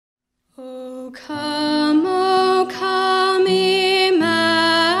O come, Emmanuel,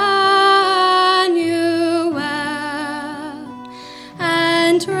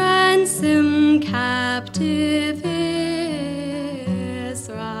 and ransom captive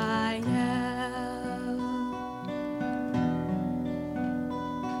Israel.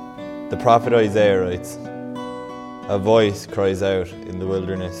 The prophet Isaiah writes, "A voice cries out in the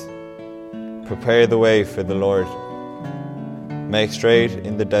wilderness, prepare the way for the Lord. Make straight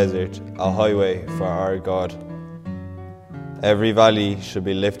in the desert a highway for our God. Every valley shall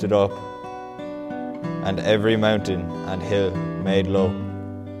be lifted up, and every mountain and hill made low.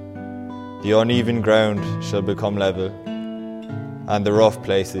 The uneven ground shall become level, and the rough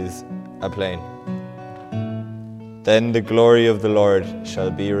places a plain. Then the glory of the Lord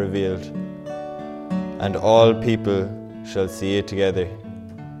shall be revealed, and all people shall see it together,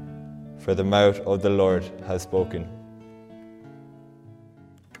 for the mouth of the Lord has spoken."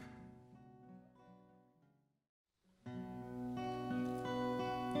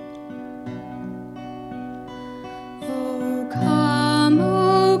 O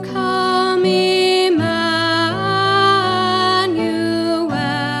come, Emmanuel,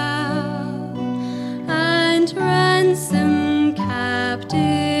 and ransom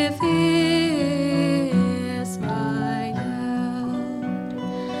captive Israel,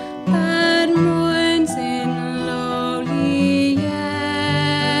 that mourns in lowly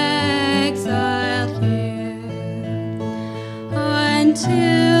exile here,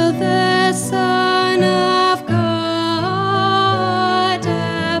 until the Son of God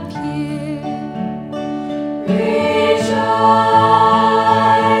appear. Rejoice,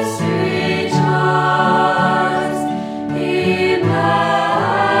 rejoice, Emmanuel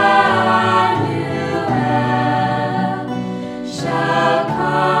shall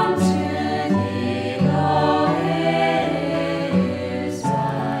come to thee, O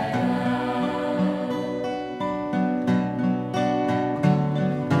Israel.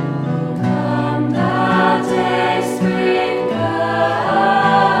 Come thou day spring,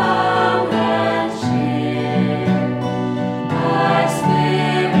 come and cheer our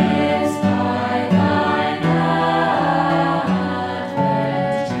spirits by thine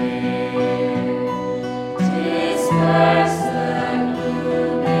advent here. Disperse the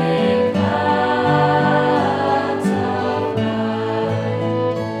glooming clouds of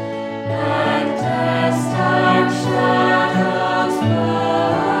night, and cast dark shadows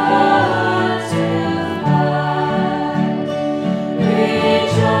put to flight.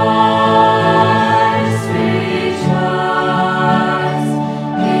 Rejoice, rejoice,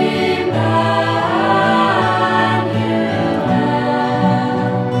 Emmanuel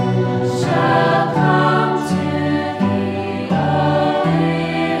shall come to thee, O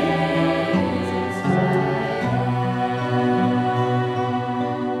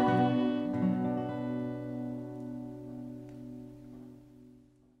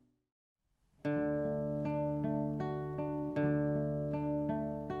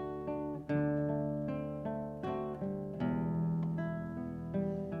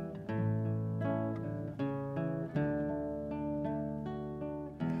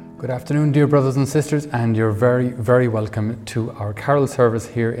Good afternoon, dear brothers and sisters, and you're very, very welcome to our carol service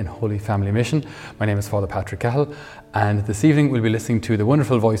here in Holy Family Mission. My name is Father Patrick Cahill, and this evening we'll be listening to the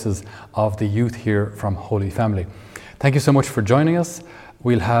wonderful voices of the youth here from Holy Family. Thank you so much for joining us.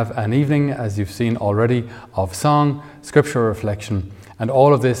 We'll have an evening, as you've seen already, of song, scripture reflection, and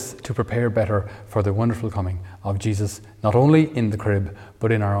all of this to prepare better for the wonderful coming of Jesus, not only in the crib,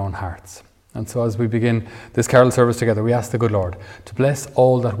 but in our own hearts. And so as we begin this carol service together, we ask the good Lord to bless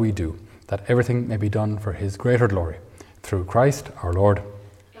all that we do, that everything may be done for his greater glory. Through Christ our Lord.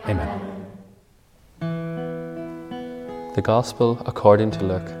 Amen. The Gospel according to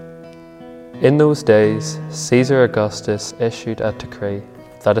Luke. In those days, Caesar Augustus issued a decree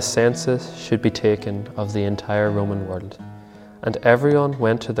that a census should be taken of the entire Roman world, and everyone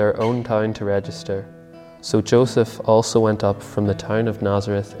went to their own town to register. So Joseph also went up from the town of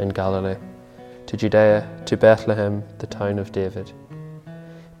Nazareth in Galilee to Judea, to Bethlehem, the town of David.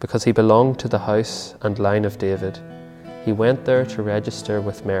 Because he belonged to the house and line of David, he went there to register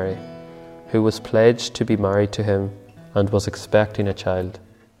with Mary, who was pledged to be married to him and was expecting a child.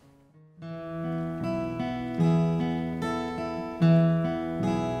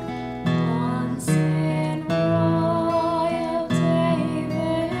 Once in royal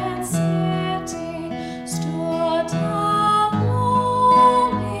David's city stood a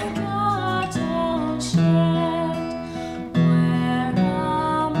lonely cattle shed, where a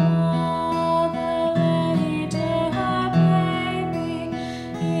mother laid her baby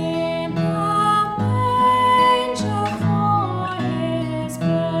in a manger for his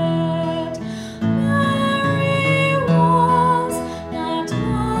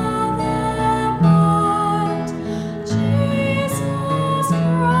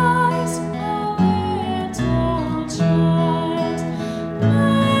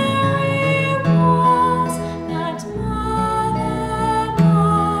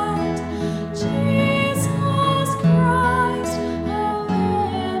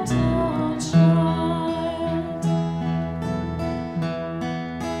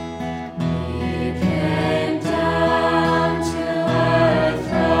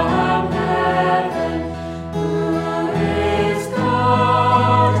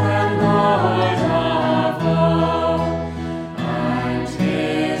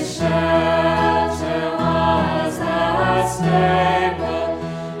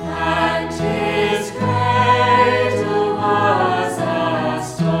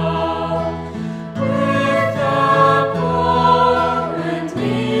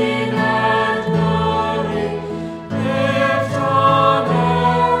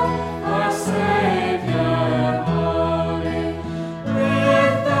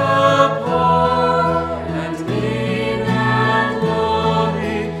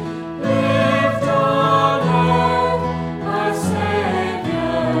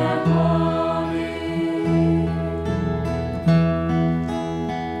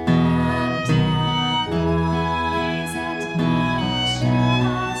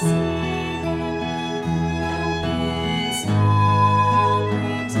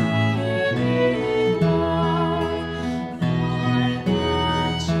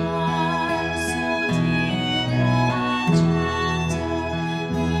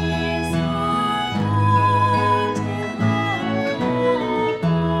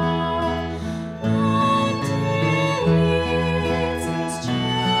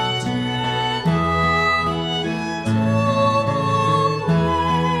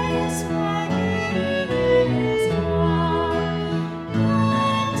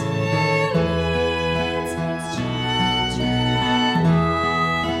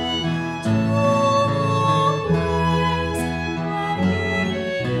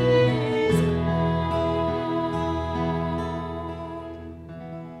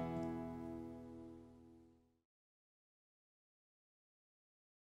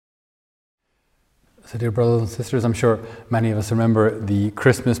So, dear brothers and sisters, I'm sure many of us remember the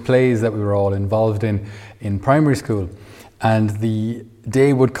Christmas plays that we were all involved in primary school. And the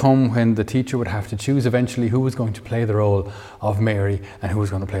day would come when the teacher would have to choose eventually who was going to play the role of Mary and who was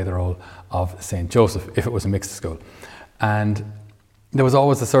going to play the role of St. Joseph, if it was a mixed school. And there was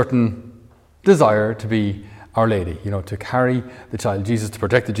always a certain desire to be Our Lady, to carry the child Jesus, to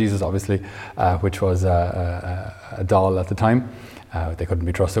protect the Jesus, obviously, which was a doll at the time. They couldn't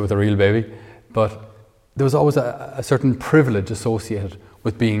be trusted with a real baby. But there was always a certain privilege associated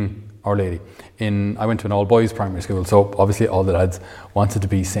with being Our Lady. I went to an all-boys primary school, so obviously all the lads wanted to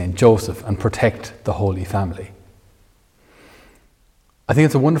be St. Joseph and protect the Holy Family. I think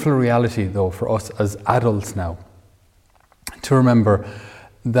it's a wonderful reality, though, for us as adults now, to remember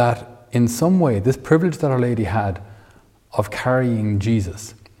that in some way this privilege that Our Lady had of carrying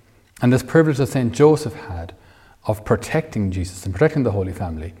Jesus, and this privilege that St. Joseph had of protecting Jesus and protecting the Holy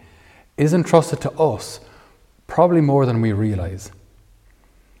Family, is entrusted to us probably more than we realize.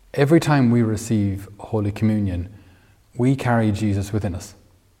 Every time we receive Holy Communion, we carry Jesus within us.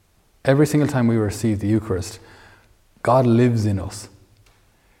 Every single time we receive the Eucharist, God lives in us.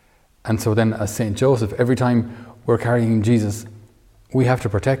 And so then, as St. Joseph, every time we're carrying Jesus, we have to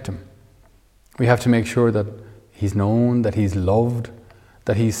protect him. We have to make sure that he's known, that he's loved,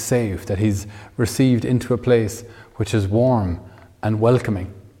 that he's safe, that he's received into a place which is warm and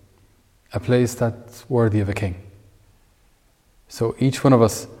welcoming, a place that's worthy of a king. So each one of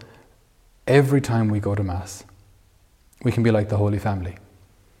us, every time we go to Mass, we can be like the Holy Family.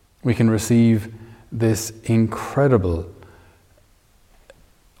 We can receive this incredible,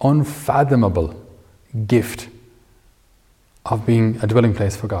 unfathomable gift of being a dwelling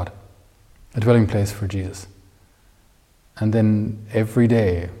place for God, a dwelling place for Jesus. And then every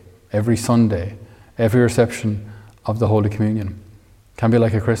day, every Sunday, every reception of the Holy Communion can be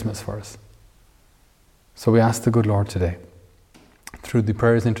like a Christmas for us. So we ask the good Lord today, through the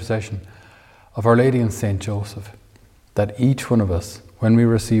prayers and intercession of Our Lady and St. Joseph, that each one of us, when we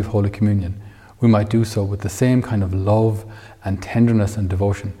receive Holy Communion, we might do so with the same kind of love and tenderness and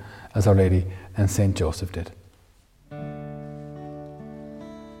devotion as Our Lady and St. Joseph did. In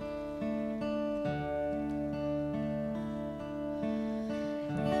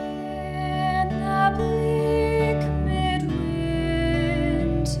the bleak midwinter,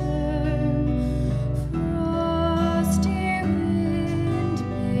 frosty wind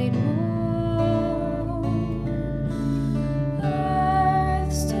made moan.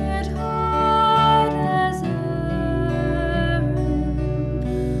 Earth stood hard as urn,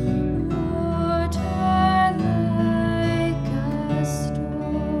 water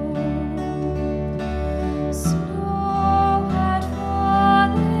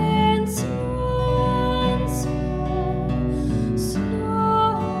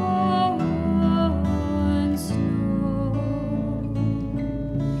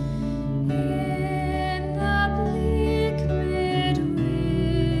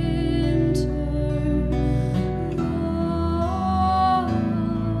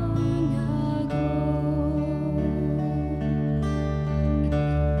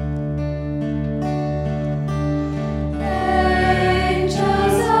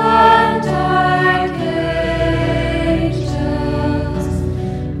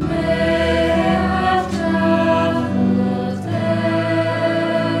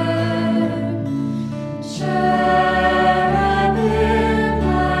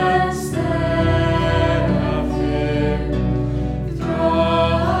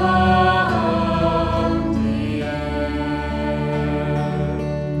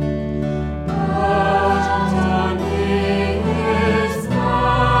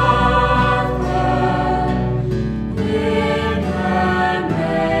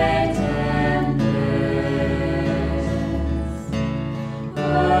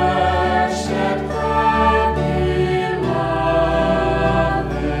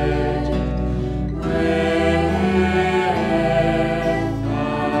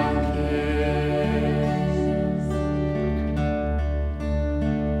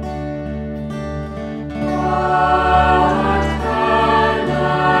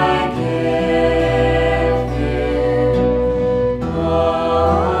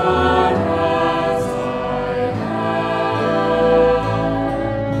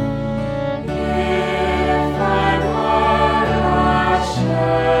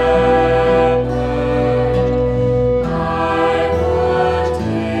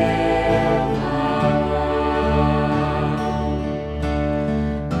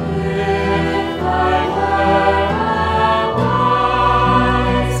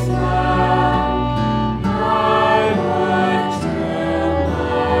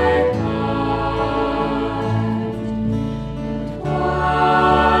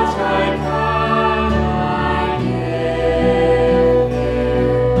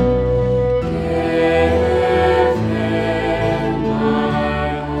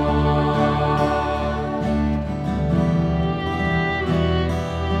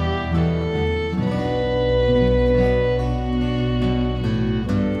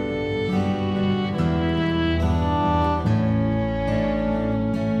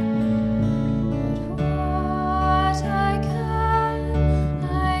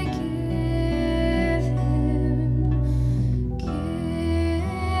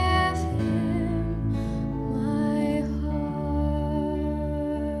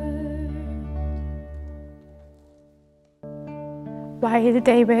While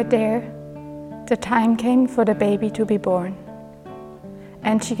they were there, the time came for the baby to be born,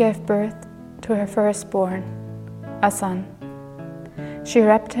 and she gave birth to her firstborn, a son. She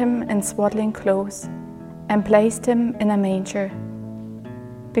wrapped him in swaddling clothes and placed him in a manger,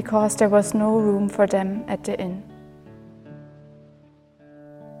 because there was no room for them at the inn.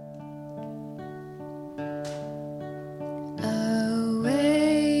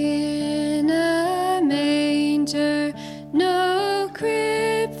 Away in a manger, no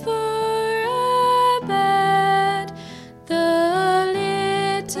crib for a bed, the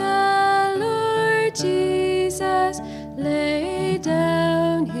little Lord Jesus laid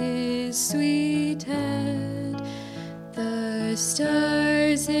down his sweet head. The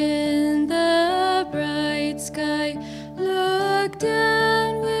stars in the bright sky looked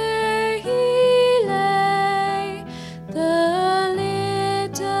down where he lay, the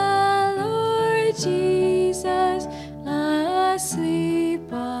little Lord Jesus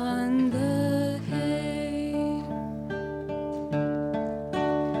asleep on the hay.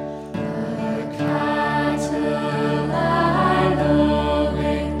 The cattle are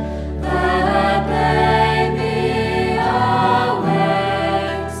lowing, the baby awakes,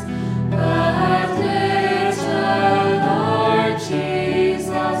 but little Lord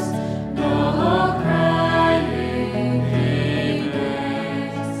Jesus no crying he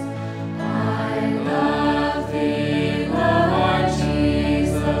makes. I love thee, Lord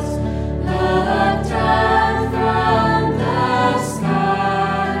Jesus, look down from the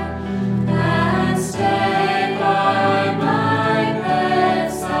sky and stay by my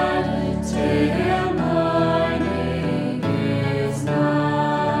bedside till morning is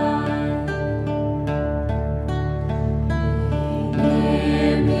nigh.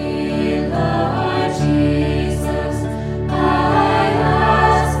 Near me, Lord Jesus, I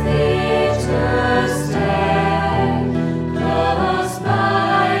ask thee to stay close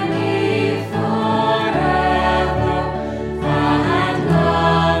by me forever and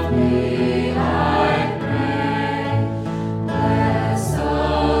love me, I pray. Bless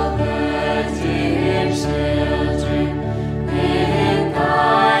all the dear children in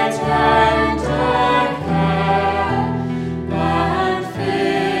thy tender care, and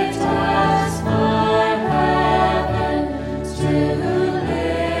fit us for heaven to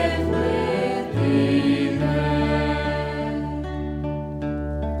live with thee there.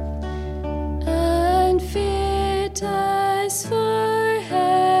 And fit us for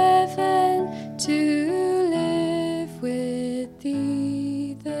heaven to live with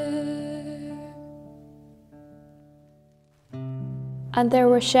thee there. And there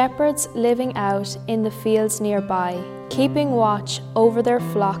were shepherds living out in the fields nearby, keeping watch over their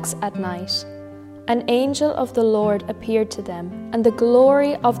flocks at night. An angel of the Lord appeared to them, and the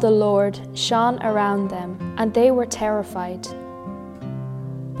glory of the Lord shone around them, and they were terrified.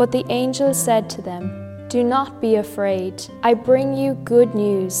 But the angel said to them, "Do not be afraid. I bring you good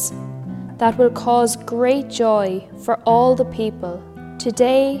news that will cause great joy for all the people.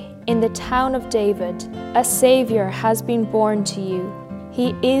 Today, in the town of David, a Savior has been born to you.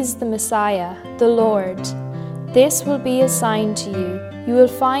 He is the Messiah, the Lord. This will be a sign to you. You will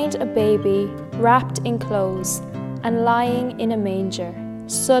find a baby wrapped in clothes and lying in a manger."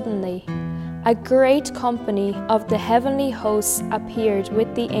 Suddenly, a great company of the heavenly hosts appeared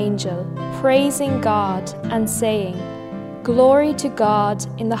with the angel, praising God and saying, "Glory to God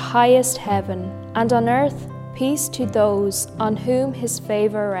in the highest heaven, and on earth peace to those on whom his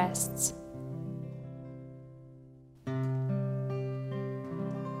favor rests."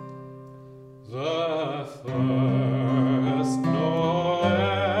 The first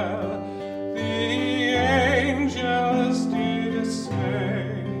Noel, the angels did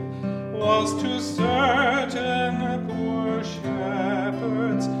say, was to certain poor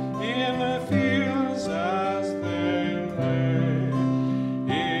shepherds in the fields as they lay,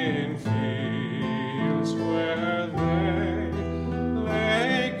 in fields where they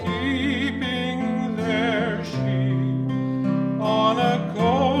lay keeping their sheep on a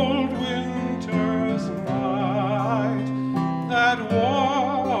cold winter's night.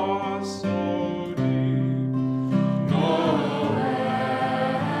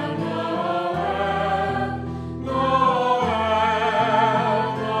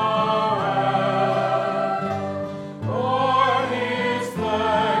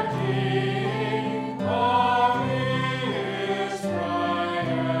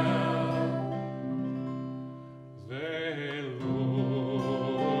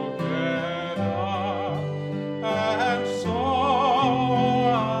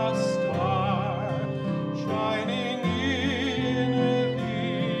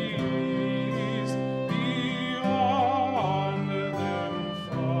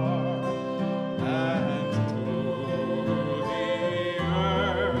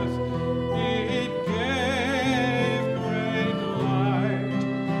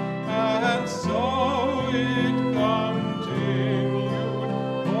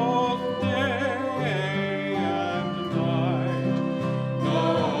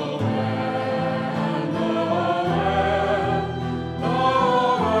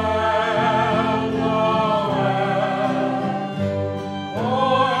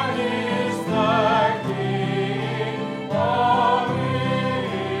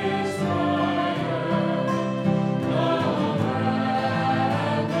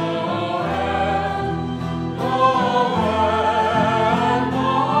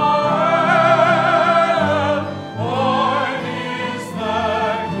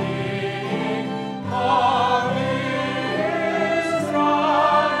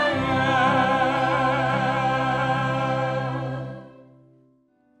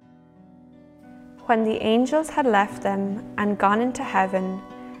 When the angels had left them and gone into heaven,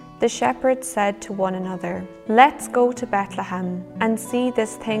 the shepherds said to one another, "Let's go to Bethlehem and see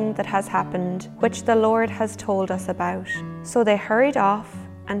this thing that has happened, which the Lord has told us about." So they hurried off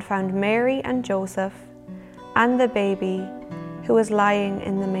and found Mary and Joseph and the baby who was lying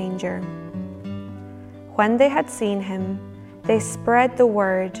in the manger. When they had seen him, they spread the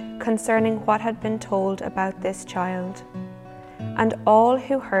word concerning what had been told about this child. And all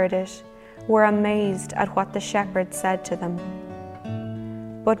who heard it were amazed at what the shepherds said to them.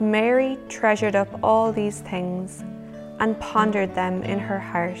 But Mary treasured up all these things and pondered them in her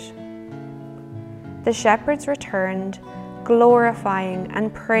heart. The shepherds returned, glorifying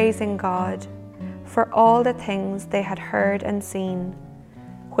and praising God for all the things they had heard and seen,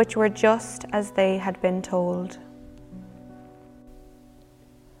 which were just as they had been told.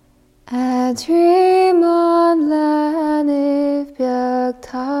 Adrimon lanif biag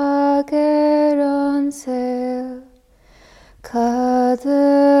tageron sil,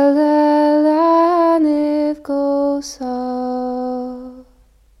 kadel lanif goso,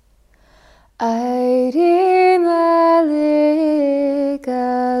 airim alik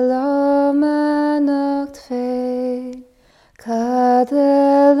alomanocht fein,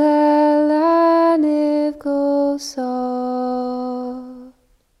 kadel lanif goso.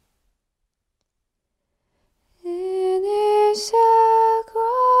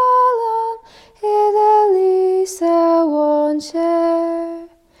 Shagolon Idalisa Woncher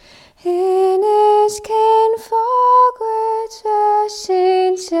Inish Kain Fogwich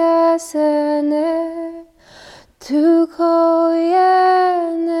Ashin Chasener Tukoyen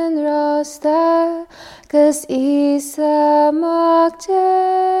and Rosta Gus Isa Makje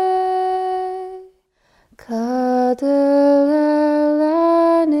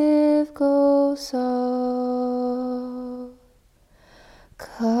Kadalalanif Goso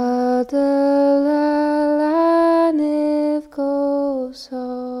Kadalalanif Goso.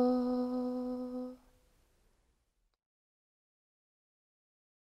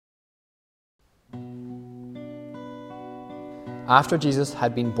 After Jesus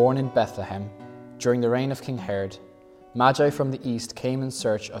had been born in Bethlehem, during the reign of King Herod, Magi from the east came in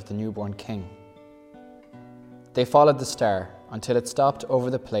search of the newborn king. They followed the star until it stopped over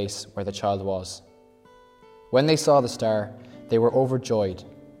the place where the child was. When they saw the star, they were overjoyed.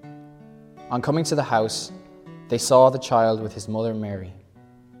 On coming to the house, they saw the child with his mother Mary,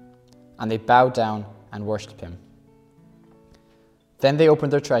 and they bowed down and worshipped him. Then they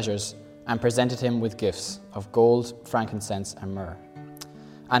opened their treasures and presented him with gifts of gold, frankincense, and myrrh.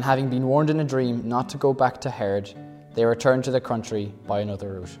 And having been warned in a dream not to go back to Herod, they returned to the country by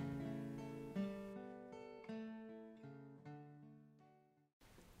another route.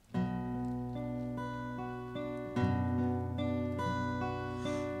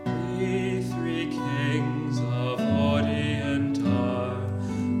 We three kings of Orient are,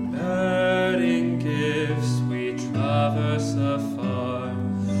 bearing gifts we traverse afar,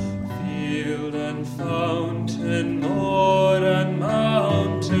 field and fountain, moor and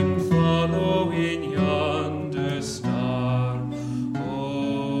mountain, following yonder star.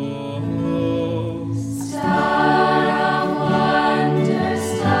 Oh,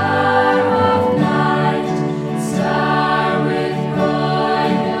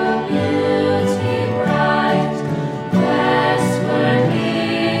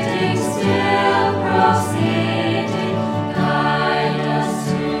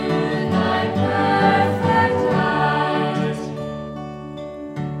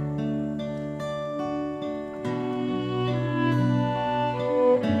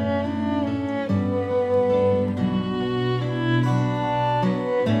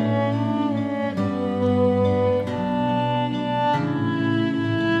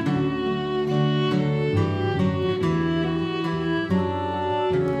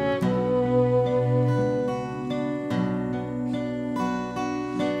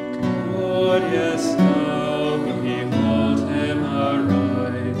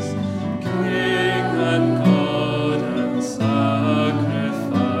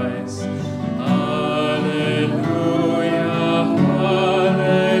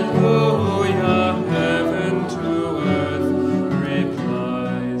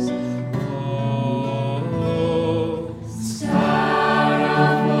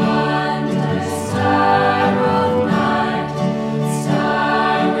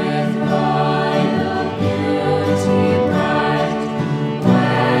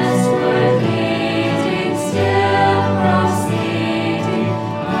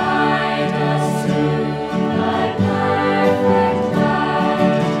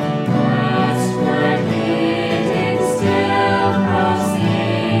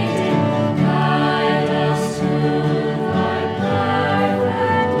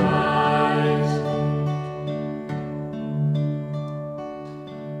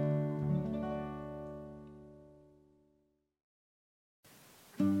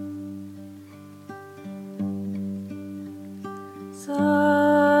 Silent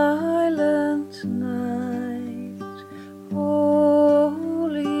night,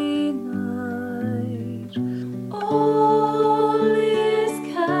 holy night, all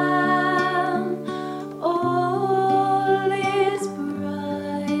is calm, all is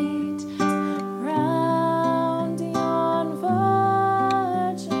bright, round yon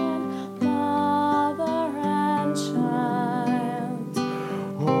Virgin Mother and Child.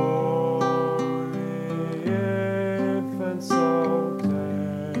 Holy infant, so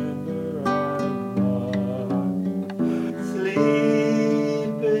tender and mild,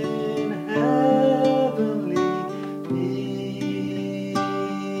 sleep in heavenly peace.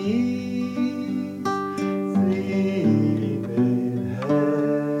 Sleep in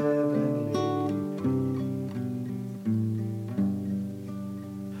heavenly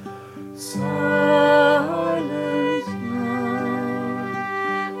peace. Silent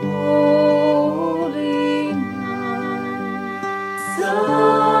night, holy night,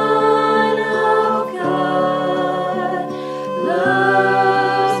 Son of God,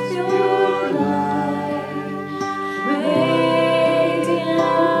 love's pure light, radiant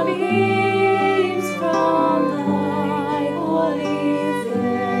beams from thy holy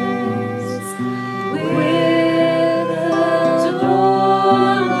face, with the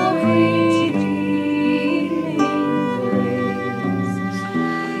dawn of redeeming grace.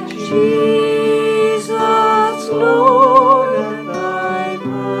 Jesus, Lord, and thy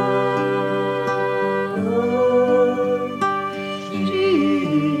birth.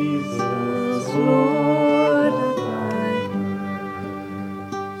 Jesus, Lord, and thy birth.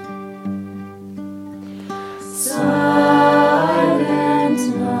 Silent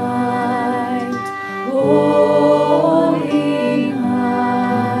night, holy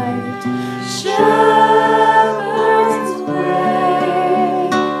night, shepherds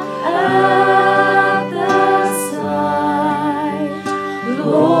wait at the side.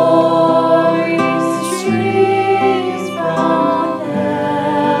 Glory streams from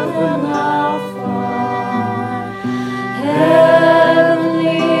heaven afar.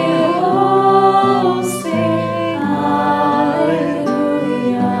 Heavenly hosts sing hallelujah.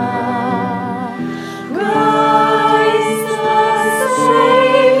 Christ the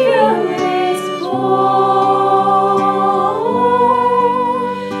Savior is born.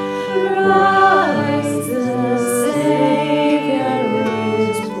 Christ the Savior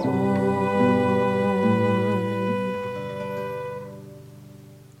is born.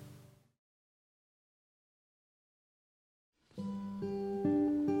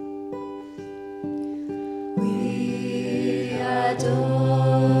 We adore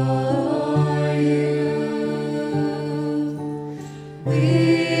you.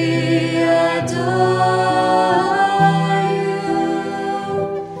 We adore you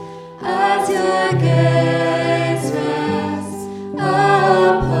as your gaze rests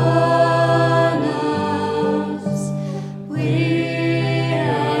upon us. We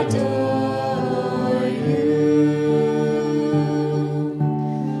adore you.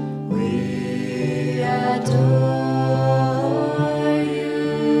 We adore you.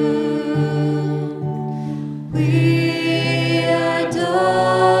 We adore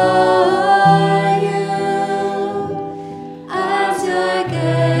you as your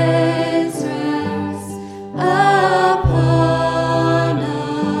gaze rests upon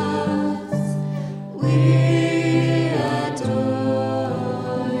us. We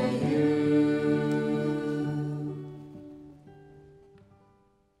adore you.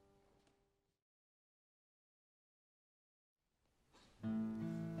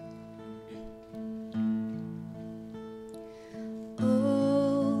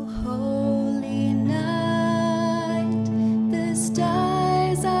 Oh, holy night, the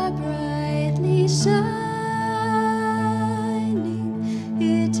stars are brightly shining.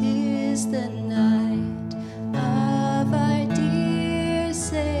 It is the night of our dear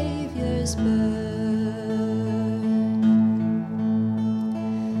Savior's birth.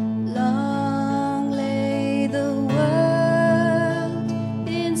 Long lay the world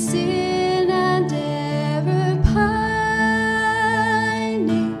in sin and error pining,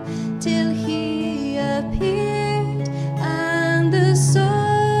 till he appeared and the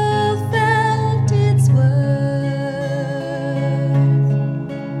soul felt its worth.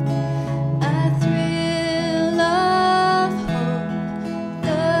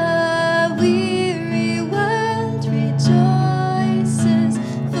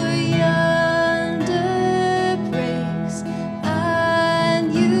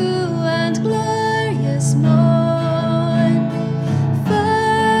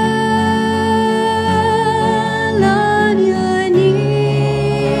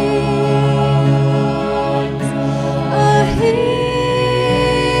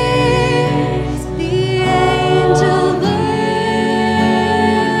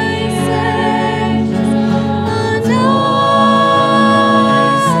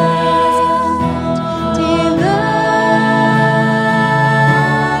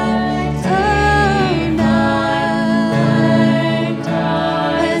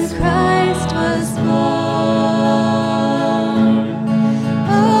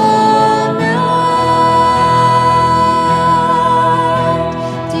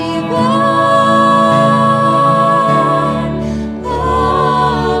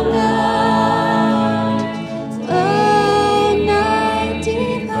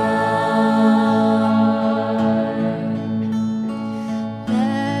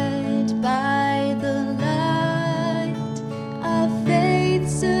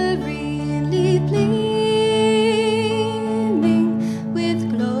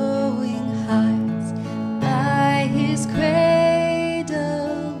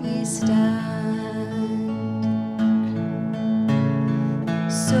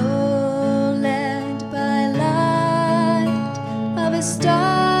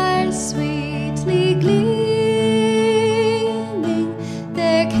 sweetly gleaming,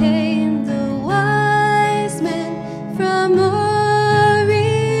 there came the wise men from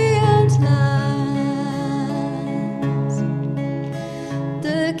Orient lands.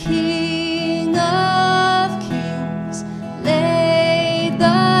 The King of Kings lay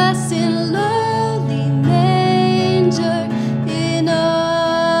thus in lowly manger. In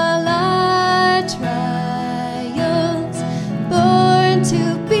all our trials, born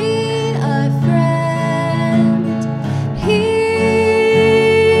to be our friend, He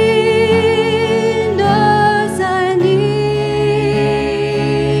knows our need.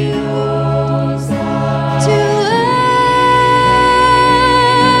 To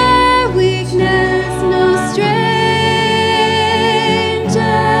our weakness, no strangers.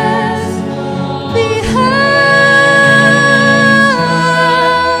 Behold,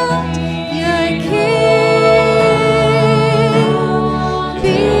 your King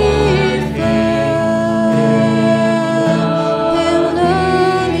before Him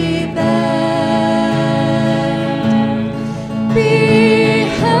lowly bend.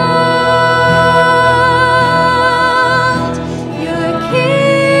 Behold, your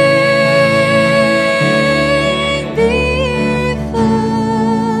King before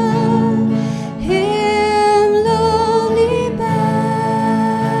Him lowly bend.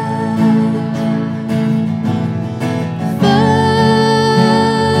 Fall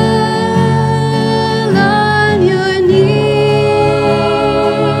on your knees.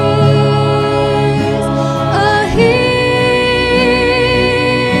 Oh, hear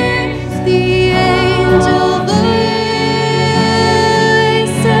the angel voices.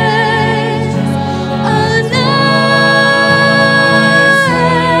 Oh, night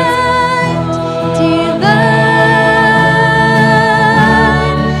divine.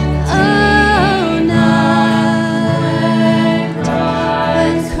 Oh, night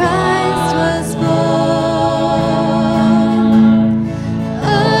when Christ was born.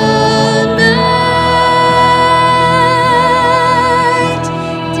 Oh, night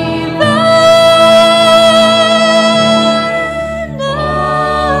divine.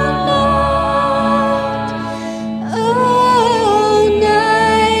 Oh,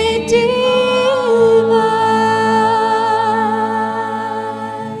 night divine.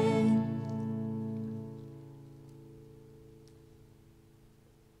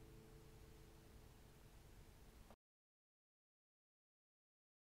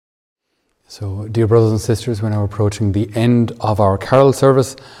 So, dear brothers and sisters, we're now approaching the end of our carol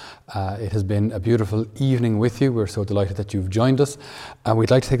service. It has been a beautiful evening with you. We're so delighted that you've joined us. And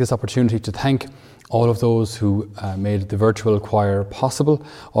we'd like to take this opportunity to thank all of those who made the virtual choir possible,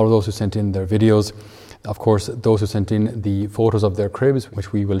 all of those who sent in their videos, of course, those who sent in the photos of their cribs,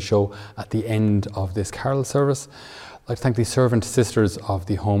 which we will show at the end of this carol service. I'd like to thank the servant sisters of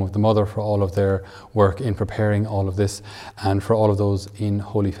the Home of the Mother for all of their work in preparing all of this, and for all of those in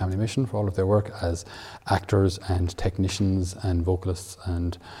Holy Family Mission for all of their work as actors and technicians and vocalists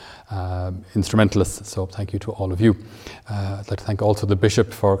and instrumentalists. So thank you to all of you. I'd like to thank also the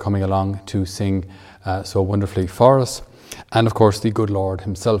Bishop for coming along to sing so wonderfully for us, and of course the good Lord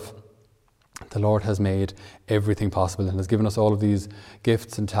himself. The Lord has made everything possible and has given us all of these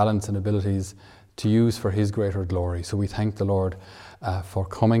gifts and talents and abilities to use for His greater glory. So we thank the Lord for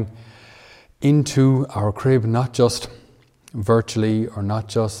coming into our crib, not just virtually or not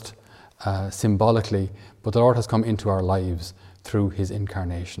just symbolically, but the Lord has come into our lives through His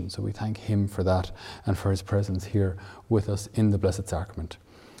incarnation. So we thank Him for that and for His presence here with us in the Blessed Sacrament.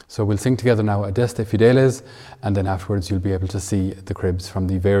 So we'll sing together now Adeste Fideles, and then afterwards you'll be able to see the cribs from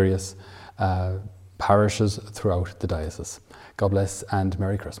the various parishes throughout the diocese. God bless and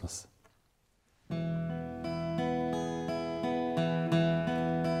Merry Christmas.